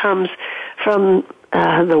that comes from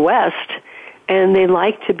the West, and they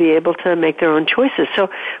like to be able to make their own choices. So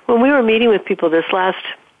when we were meeting with people this last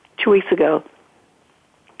 2 weeks ago,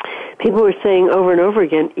 people were saying over and over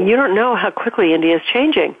again, you don't know how quickly India is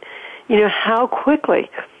changing. You know, how quickly.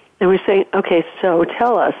 And we're saying, okay, so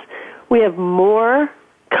tell us, we have more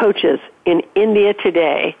coaches in India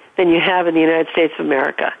today than you have in the United States of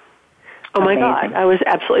America. Oh, my God. I was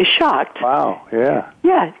absolutely shocked. Wow, yeah.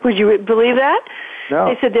 Yeah. Would you believe that? No.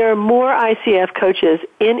 They said there are more ICF coaches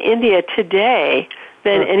in India today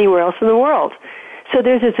than anywhere else in the world. So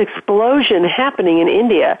there's this explosion happening in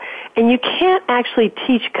India, and you can't actually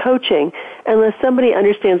teach coaching unless somebody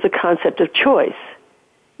understands the concept of choice.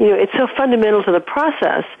 You know, it's so fundamental to the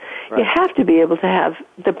process. Right. You have to be able to have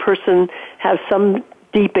the person have some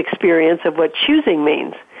deep experience of what choosing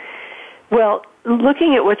means. Well,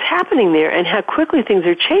 looking at what's happening there and how quickly things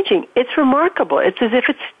are changing, it's remarkable. It's as if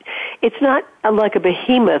it's not like a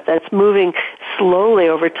behemoth that's moving slowly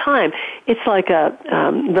over time. It's like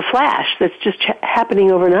the flash that's just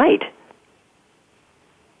happening overnight.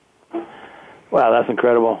 Wow, that's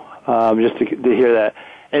incredible. Just to hear that.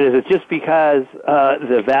 And is it just because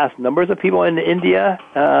the vast numbers of people in India,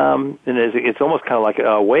 and it's almost kind of like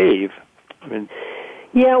a wave?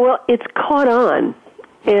 Yeah, well, it's caught on,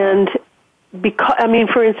 and because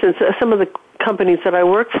for instance, some of the companies that I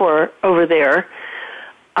work for over there,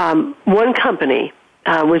 one company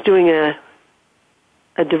was doing a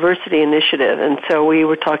diversity initiative, and so we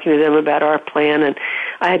were talking to them about our plan, and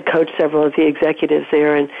I had coached several of the executives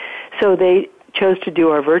there, and so they chose to do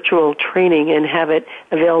our virtual training and have it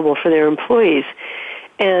available for their employees.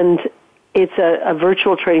 And it's a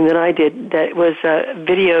virtual training that I did that was a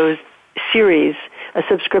video series, a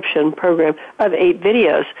subscription program of 8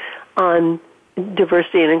 videos on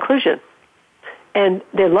diversity and inclusion. And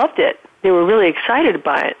they loved it. They were really excited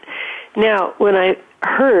by it. Now, when I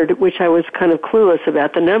heard, which I was kind of clueless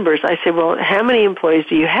about the numbers, I said, well, how many employees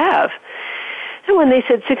do you have? And when they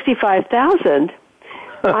said 65,000,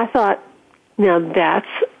 I thought, now that's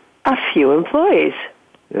a few employees.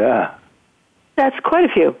 Yeah. That's quite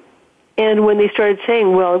a few. And when they started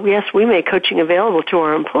saying, well, yes, we make coaching available to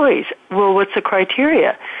our employees, well, what's the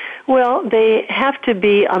criteria? Well, they have to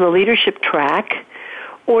be on a leadership track,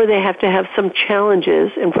 or they have to have some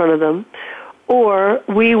challenges in front of them, or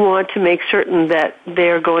we want to make certain that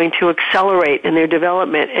they're going to accelerate in their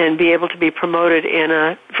development and be able to be promoted in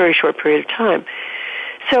a very short period of time.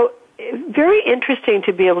 So very interesting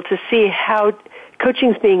to be able to see how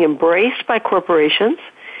coaching is being embraced by corporations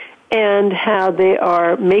and how they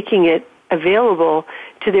are making it available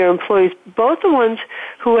to their employees, both the ones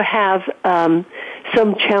who have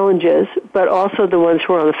some challenges, but also the ones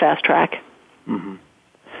who are on the fast track. Mm-hmm.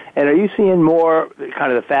 And are you seeing more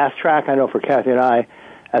kind of the fast track? I know for Kathy and I,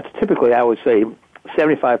 that's typically, I would say,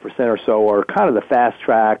 75% or so are kind of the fast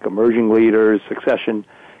track, emerging leaders, succession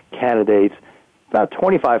candidates. About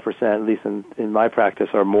 25%, at least in my practice,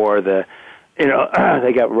 are more the,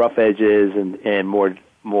 they got rough edges and more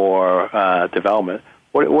development.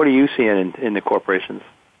 What are you seeing in the corporations?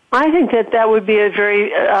 I think that would be a very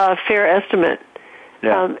fair estimate.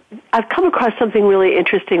 Yeah. I've come across something really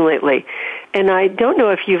interesting lately, and I don't know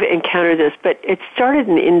if you've encountered this, but it started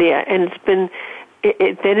in India, and then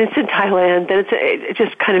it's in Thailand, then it's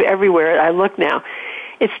just kind of everywhere I look now.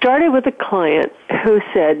 It started with a client who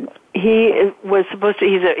said he was supposed to,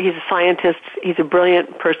 he's a scientist, he's a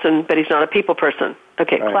brilliant person, but he's not a people person.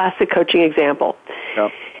 Okay, right. Classic coaching example.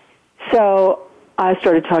 Yep. So I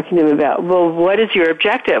started talking to him about, well, what is your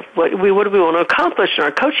objective? What do we want to accomplish in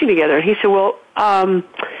our coaching together? And he said, well,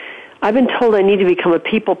 I've been told I need to become a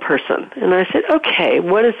people person. And I said, okay,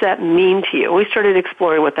 what does that mean to you? We started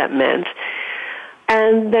exploring what that meant.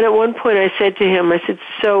 And then at one point I said to him, I said,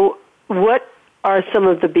 so what are some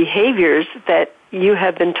of the behaviors that you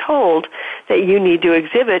have been told that you need to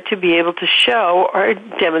exhibit to be able to show or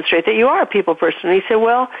demonstrate that you are a people person? And he said,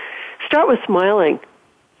 well, start with smiling.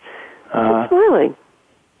 Smiling.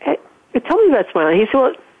 Hey, tell me about smiling. He said,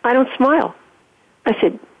 well, I don't smile. I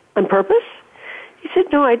said, on purpose? He said,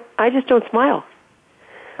 no, I just don't smile.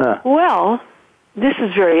 Well, this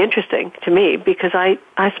is very interesting to me because I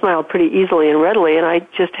smile pretty easily and readily, and I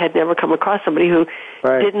just had never come across somebody who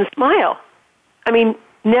didn't smile. I mean,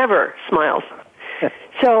 never smiles.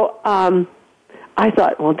 So I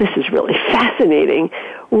thought, well, this is really fascinating.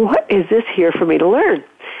 What is this here for me to learn?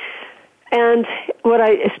 And what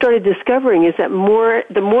I started discovering is that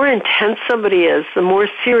the more intense somebody is, the more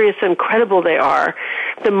serious and credible they are,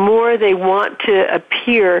 the more they want to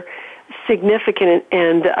appear significant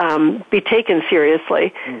and be taken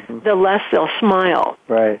seriously, the less they'll smile.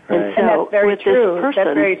 Right. And that's very true. That's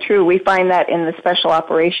very true. We find that in the Special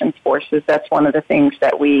Operations Forces. That's one of the things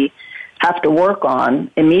that we have to work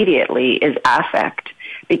on immediately is affect.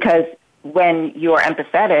 Because when you're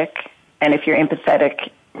empathetic, and if you're empathetic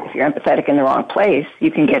in the wrong place,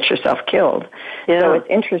 you can get yourself killed. Yeah. So it's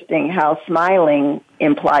interesting how smiling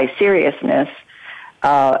implies seriousness,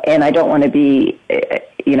 and I don't want to be,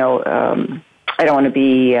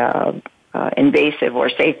 invasive or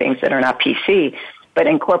say things that are not PC. But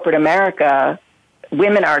in corporate America,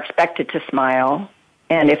 women are expected to smile,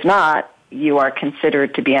 and if not, you are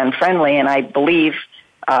considered to be unfriendly. And I believe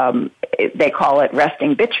they call it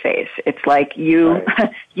resting bitch face. It's like you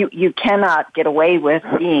cannot get away with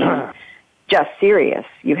being just serious.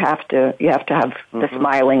 You have to have the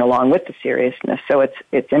smiling along with the seriousness. So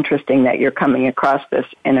it's interesting that you're coming across this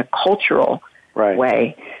in a cultural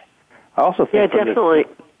way. I also think definitely.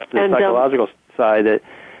 The psychological side that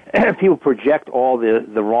people project all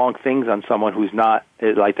the wrong things on someone who's not,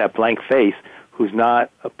 like that blank face, who's not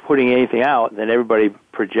putting anything out, then everybody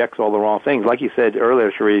projects all the wrong things. Like you said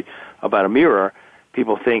earlier, Cherie, about a mirror,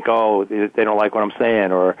 people think, oh, they don't like what I'm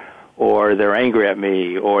saying, or they're angry at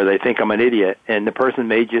me, or they think I'm an idiot, and the person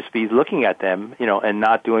may just be looking at them, and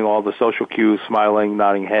not doing all the social cues, smiling,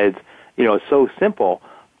 nodding heads. It's so simple,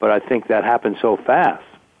 but I think that happens so fast.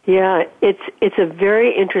 Yeah, it's a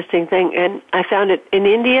very interesting thing, and I found it in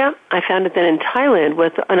India. I found it then in Thailand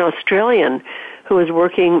with an Australian who was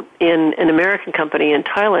working in an American company in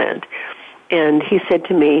Thailand, and he said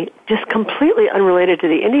to me, just completely unrelated to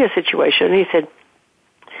the India situation, he said,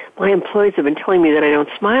 my employees have been telling me that I don't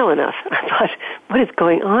smile enough. I thought, what is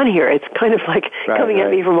going on here? It's kind of like coming at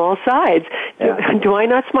me from all sides. Yeah. Do I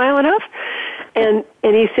not smile enough? And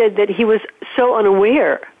he said that he was so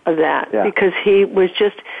unaware of that because he was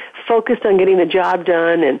just focused on getting the job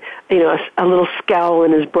done and, a little scowl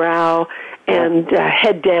in his brow and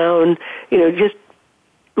head down, just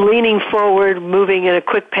leaning forward, moving at a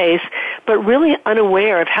quick pace, but really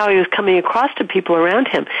unaware of how he was coming across to people around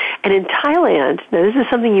him. And in Thailand, now this is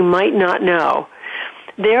something you might not know,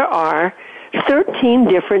 there are 13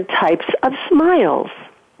 different types of smiles.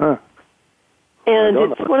 Huh. And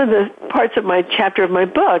it's one of the parts of my chapter of my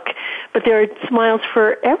book, but there are smiles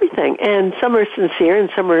for everything. And some are sincere and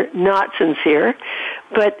some are not sincere,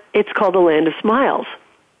 but it's called the land of smiles.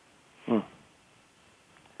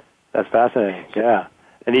 That's fascinating, yeah.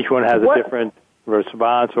 And each one has a different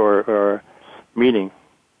response or meaning.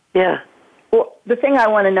 Yeah. Well, the thing I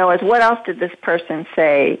want to know is what else did this person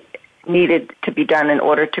say needed to be done in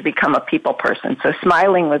order to become a people person? So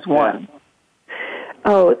smiling was one.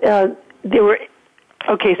 There were...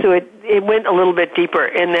 Okay, so it went a little bit deeper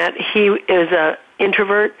in that he is an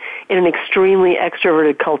introvert in an extremely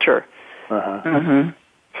extroverted culture. And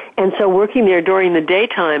so working there during the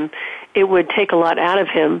daytime, it would take a lot out of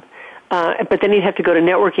him. But then he'd have to go to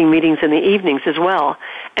networking meetings in the evenings as well.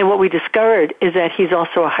 And what we discovered is that he's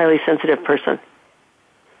also a highly sensitive person.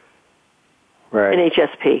 Right. An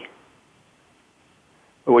HSP.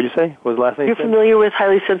 What did you say? What was the last name? You're familiar with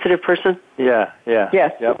highly sensitive person? Yeah.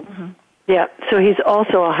 Yes. Yep. Yeah, so he's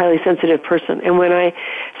also a highly sensitive person. And when I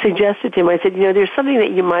suggested to him, I said, there's something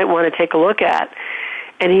that you might want to take a look at.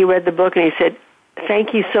 And he read the book and he said,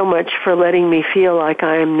 thank you so much for letting me feel like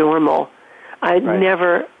I am normal. I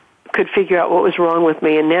never could figure out what was wrong with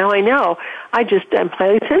me. And now I know I'm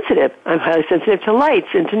highly sensitive. I'm highly sensitive to lights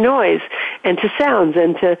and to noise and to sounds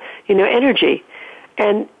and to, energy.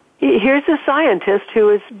 And here's a scientist who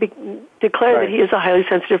has declared that he is a highly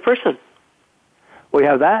sensitive person. We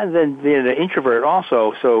have that, and then being an introvert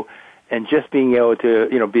also. So and just being able to,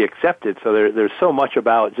 be accepted. So there's so much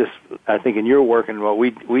about just, I think, in your work and what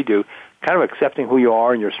we do, kind of accepting who you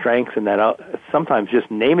are and your strengths, and that sometimes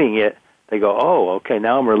just naming it, they go, oh, okay,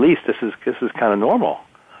 now I'm released. This is kind of normal.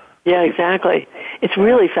 Yeah, exactly. It's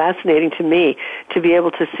really fascinating to me to be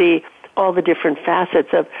able to see all the different facets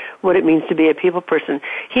of what it means to be a people person.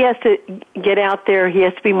 He has to get out there. He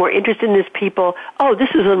has to be more interested in his people. Oh, this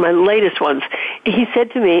is one of my latest ones. He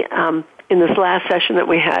said to me in this last session that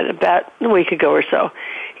we had about a week ago or so,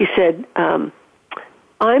 he said, I'm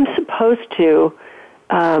supposed to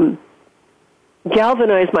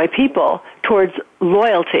galvanize my people towards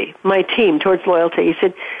loyalty, my team towards loyalty. He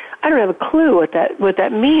said, I don't have a clue what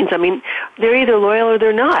that means. I mean, they're either loyal or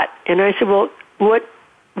they're not. And I said, well, what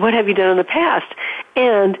have you done in the past?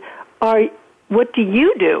 And what do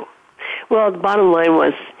you do? Well, the bottom line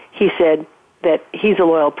was, he said that he's a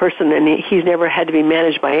loyal person and he's never had to be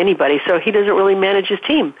managed by anybody, so he doesn't really manage his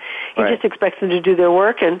team. He just expects them to do their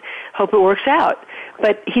work and hope it works out.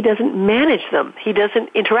 But he doesn't manage them. He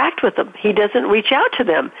doesn't interact with them. He doesn't reach out to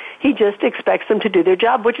them. He just expects them to do their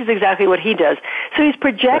job, which is exactly what he does. So he's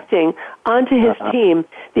projecting onto his team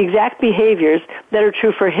the exact behaviors that are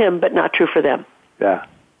true for him but not true for them. Yeah.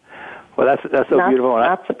 Well, that's so beautiful.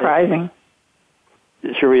 Not surprising.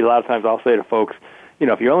 Cherie, a lot of times I'll say to folks,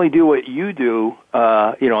 if you only do what you do,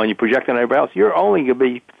 and you project on everybody else, you're only going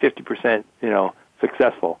to be 50%,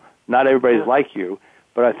 successful. Not everybody's like you,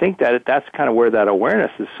 but I think that's kind of where that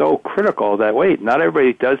awareness is so critical. That wait, not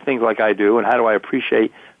everybody does things like I do, and how do I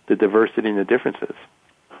appreciate the diversity and the differences?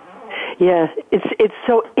 Yeah, it's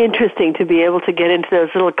so interesting to be able to get into those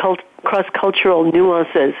little cross-cultural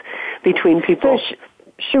nuances between people. So,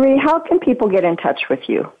 Cherie, how can people get in touch with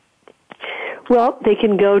you? Well, they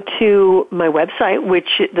can go to my website,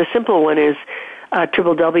 which the simple one is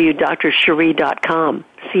www.drcherie.com,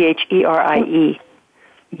 Cherie.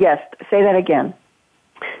 Yes, say that again.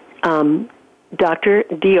 Dr.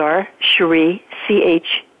 Dr. Cherie,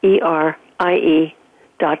 Cherie.com.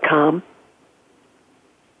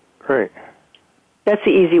 Great. That's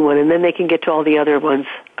the easy one, and then they can get to all the other ones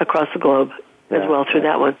across the globe as well through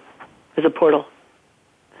that one as a portal.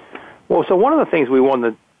 Well, so one of the things we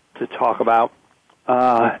wanted to talk about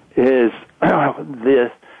is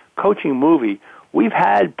this coaching movie. We've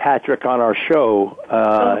had Patrick on our show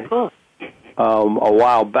a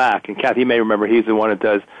while back, and Kathy, you may remember he's the one that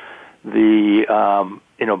does the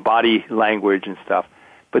body language and stuff.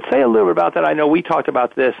 But say a little bit about that. I know we talked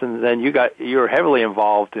about this, and then you're heavily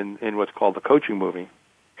involved in what's called the coaching movie.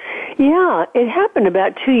 Yeah, it happened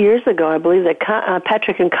about 2 years ago, I believe, that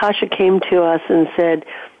Patrick and Kasha came to us and said,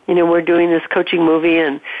 we're doing this coaching movie,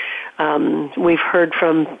 and we've heard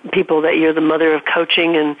from people that you're the mother of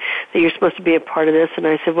coaching and that you're supposed to be a part of this. And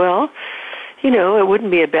I said, well, it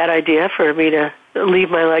wouldn't be a bad idea for me to leave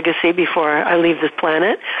my legacy before I leave this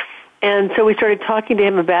planet. And so we started talking to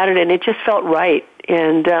him about it, and it just felt right.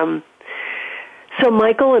 And so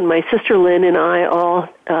Michael and my sister Lynn and I all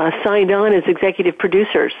signed on as executive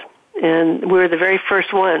producers. And we were the very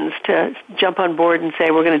first ones to jump on board and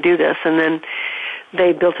say, we're going to do this. And then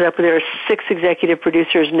they built it up. There are 6 executive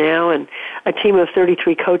producers now and a team of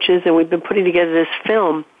 33 coaches, and we've been putting together this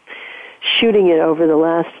film, shooting it over the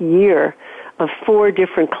last year of 4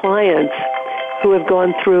 different clients who have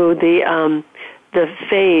gone through the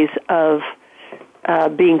phase of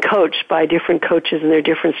being coached by different coaches and their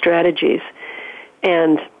different strategies.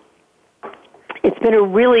 And it's been a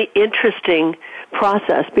really interesting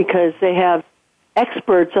process because they have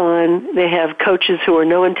experts on, they have coaches who are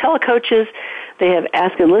no and tell coaches, they have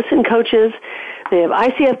ask and listen coaches, they have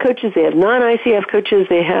ICF coaches, they have non-ICF coaches,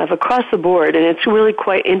 they have across the board, and it's really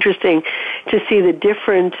quite interesting to see the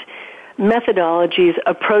different methodologies,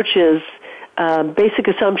 approaches, basic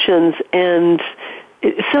assumptions, and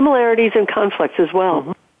similarities and conflicts as well.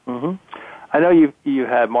 Mm-hmm. Mm-hmm. I know you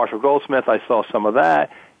had Marshall Goldsmith. I saw some of that.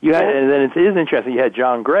 You had, and then it is interesting. You had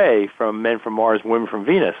John Gray from Men from Mars, Women from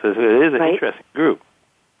Venus. It is an interesting group.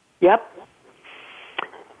 Yep.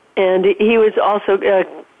 And he was also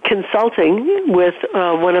consulting with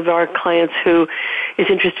one of our clients who is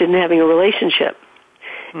interested in having a relationship.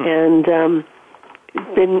 And the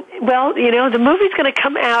movie's going to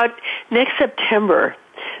come out next September.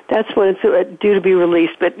 That's when it's due to be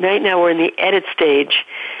released. But right now we're in the edit stage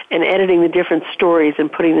and editing the different stories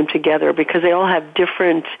and putting them together because they all have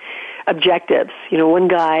different objectives. One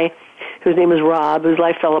guy whose name is Rob, whose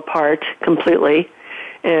life fell apart completely,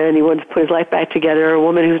 and he wanted to put his life back together. A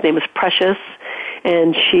woman whose name is Precious,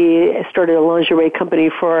 and she started a lingerie company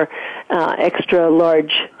for extra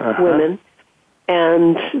large women.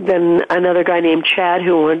 And then another guy named Chad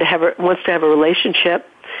who wants to have a relationship,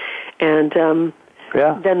 and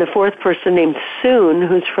Then the fourth person named Soon,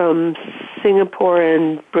 who's from Singapore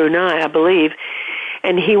and Brunei, I believe,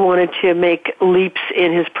 and he wanted to make leaps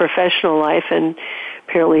in his professional life, and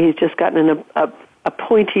apparently he's just gotten a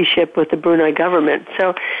appointeeship with the Brunei government.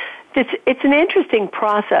 So it's an interesting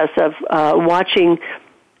process of watching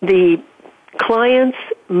the client's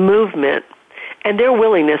movement and their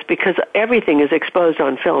willingness, because everything is exposed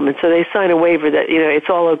on film, and so they sign a waiver that, it's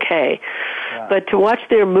all okay. Yeah. But to watch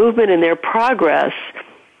their movement and their progress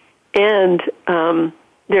and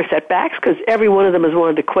their setbacks, because every one of them has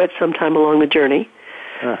wanted to quit sometime along the journey,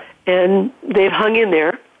 and they've hung in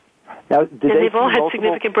there, now, and they've all had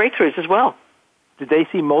significant breakthroughs as well. Did they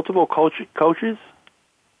see multiple coaches?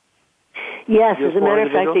 Yes, as a matter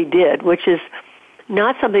of fact, they did, which is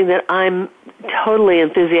not something that I'm totally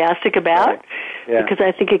enthusiastic about, because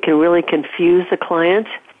I think it can really confuse the client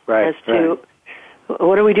as to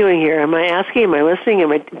what are we doing here? Am I asking? Am I listening?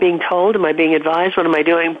 Am I being told? Am I being advised? What am I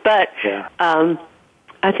doing? But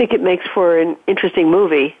I think it makes for an interesting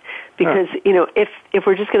movie, because if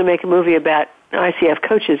we're just going to make a movie about ICF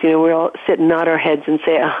coaches, we all sit and nod our heads and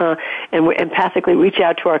say and we empathically reach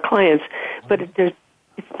out to our clients, but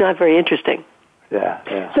it's not very interesting.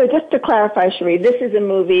 Yeah. So just to clarify, Cherie, this is a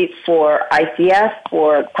movie for ICF,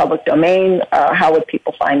 for public domain. How would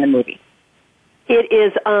people find the movie? It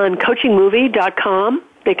is on coachingmovie.com.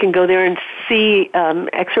 They can go there and see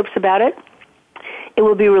excerpts about it. It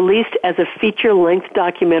will be released as a feature-length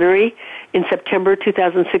documentary in September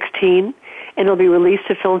 2016, and it'll be released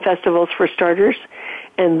to film festivals for starters,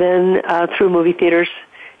 and then through movie theaters,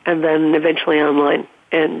 and then eventually online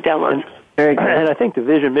and download. Very good. And I think the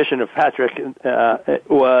vision mission of Patrick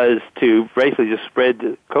was to basically just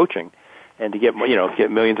spread coaching and to get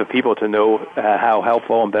millions of people to know how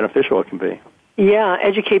helpful and beneficial it can be. Yeah,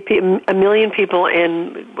 educate a million people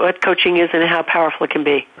in what coaching is and how powerful it can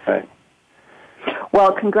be. Right.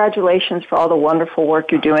 Well, congratulations for all the wonderful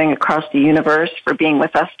work you're doing across the universe, for being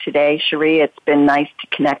with us today, Cherie. It's been nice to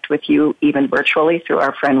connect with you even virtually through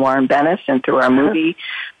our friend Warren Bennis and through our movie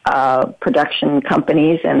production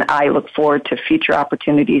companies, and I look forward to future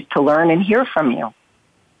opportunities to learn and hear from you.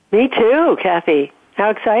 Me too, Kathy. How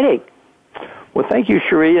exciting. Well, thank you,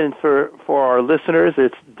 Cherie, and for our listeners,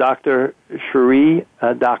 it's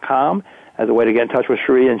drcherie.com as a way to get in touch with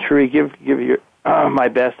Cherie. And Cherie, give your my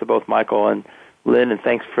best to both Michael and Lynn, and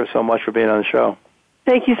thanks so much for being on the show.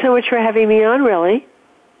 Thank you so much for having me on, really.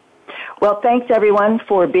 Well, thanks, everyone,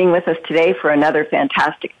 for being with us today for another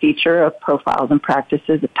fantastic feature of profiles and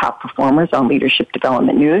practices of top performers on Leadership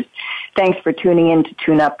Development News. Thanks for tuning in to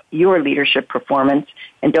tune up your leadership performance.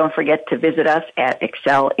 And don't forget to visit us at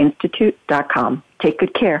excelinstitute.com. Take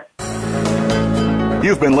good care.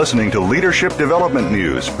 You've been listening to Leadership Development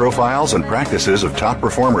News, profiles and practices of top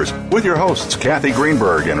performers, with your hosts, Kathy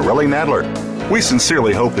Greenberg and Relly Nadler. We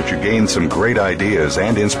sincerely hope that you gained some great ideas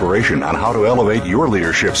and inspiration on how to elevate your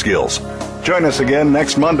leadership skills. Join us again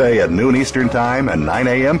next Monday at noon Eastern Time and 9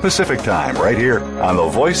 a.m. Pacific Time, right here on the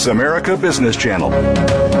Voice America Business Channel.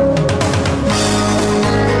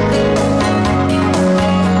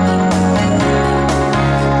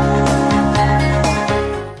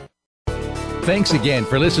 Thanks again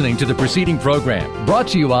for listening to the preceding program, brought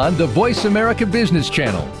to you on the Voice America Business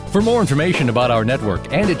Channel. For more information about our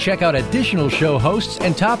network and to check out additional show hosts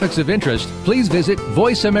and topics of interest, please visit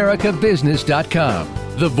voiceamericabusiness.com.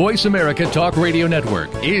 The Voice America Talk Radio Network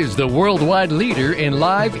is the worldwide leader in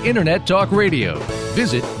live Internet talk radio.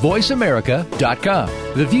 Visit voiceamerica.com.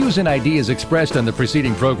 The views and ideas expressed on the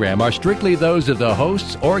preceding program are strictly those of the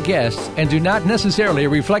hosts or guests and do not necessarily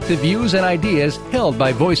reflect the views and ideas held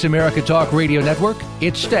by Voice America Talk Radio Network,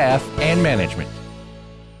 its staff, and management.